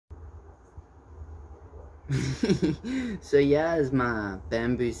So yeah, is my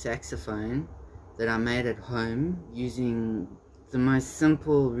bamboo saxophone that I made at home using the most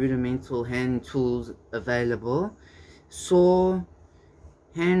simple rudimental hand tools available. Saw,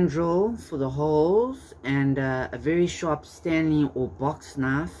 hand drill for the holes, and a very sharp Stanley or box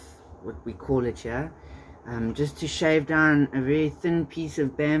knife, what we call it here, just to shave down a very thin piece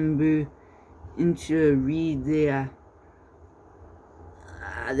of bamboo into a reed there.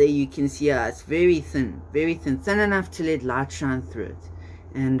 There you can see it's very thin enough to let light shine through it.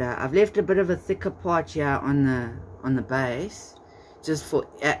 And I've left a bit of a thicker part here on the base just for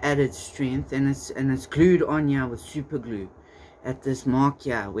added strength, and it's glued on here with super glue at this mark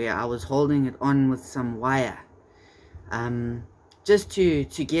here where I was holding it on with some wire, just to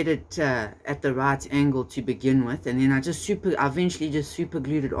get it at the right angle to begin with, and then I eventually just super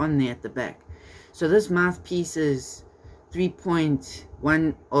glued it on there at the back. So this mouthpiece is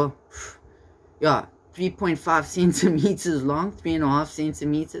 3.5 centimeters long, 3.5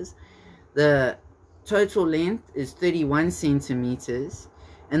 centimeters. The total length is 31 centimeters,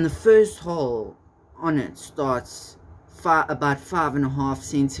 and the first hole on it starts about 5.5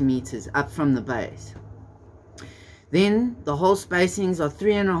 centimeters up from the base. Then the hole spacings are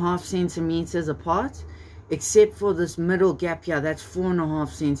 3.5 centimeters apart, except for this middle gap here, that's 4.5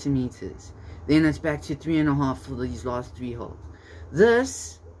 centimeters. Then it's back to 3.5 for these last 3 holes.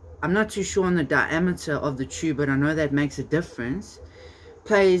 This, I'm not too sure on the diameter of the tube, but I know that makes a difference.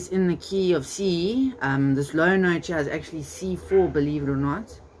 Plays in the key of C. This low note here is actually C4, believe it or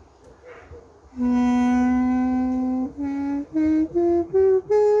not.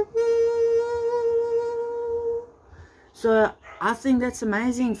 So I think that's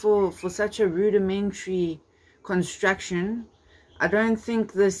amazing for such a rudimentary construction. I don't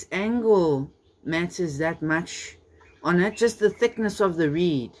think this angle matters that much on it, just the thickness of the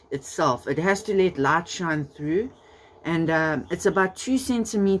reed itself. It has to let light shine through, and it's about 2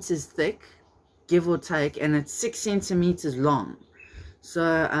 centimeters thick, give or take, and it's 6 centimeters long.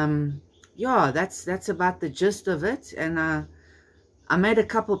 So yeah, that's about the gist of it. And I made a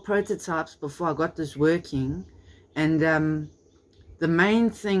couple prototypes before I got this working, and the main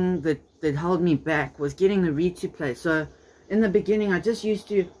thing that held me back was getting the reed to play. So in the beginning, I just used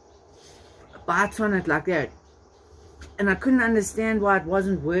to bite on it like that, and I couldn't understand why it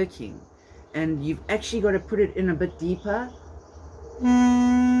wasn't working. And you've actually got to put it in a bit deeper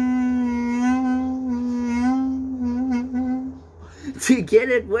to get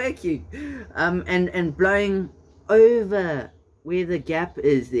it working, and blowing over where the gap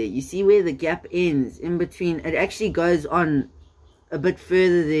is there. You see where the gap ends in between? It actually goes on a bit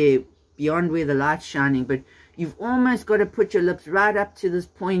further there beyond where the light's shining, but you've almost got to put your lips right up to this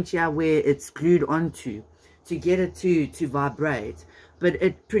point here where it's glued onto to get it to vibrate. But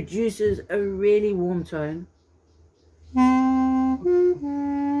it produces a really warm tone.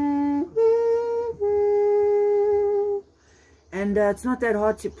 And it's not that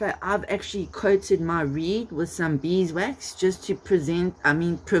hard to play. I've actually coated my reed with some beeswax just to prevent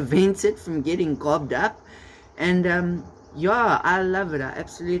it from getting gobbed up. And yeah, I love it. I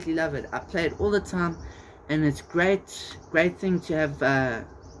absolutely love it. I play it all the time, and it's great thing to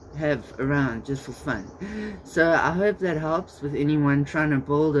have around just for fun. So I hope that helps with anyone trying to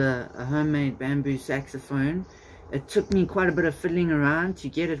build a homemade bamboo saxophone. It took me quite a bit of fiddling around to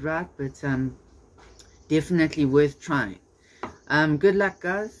get it right, but definitely worth trying. Good luck,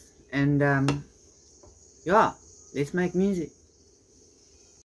 guys, and yeah, let's make music.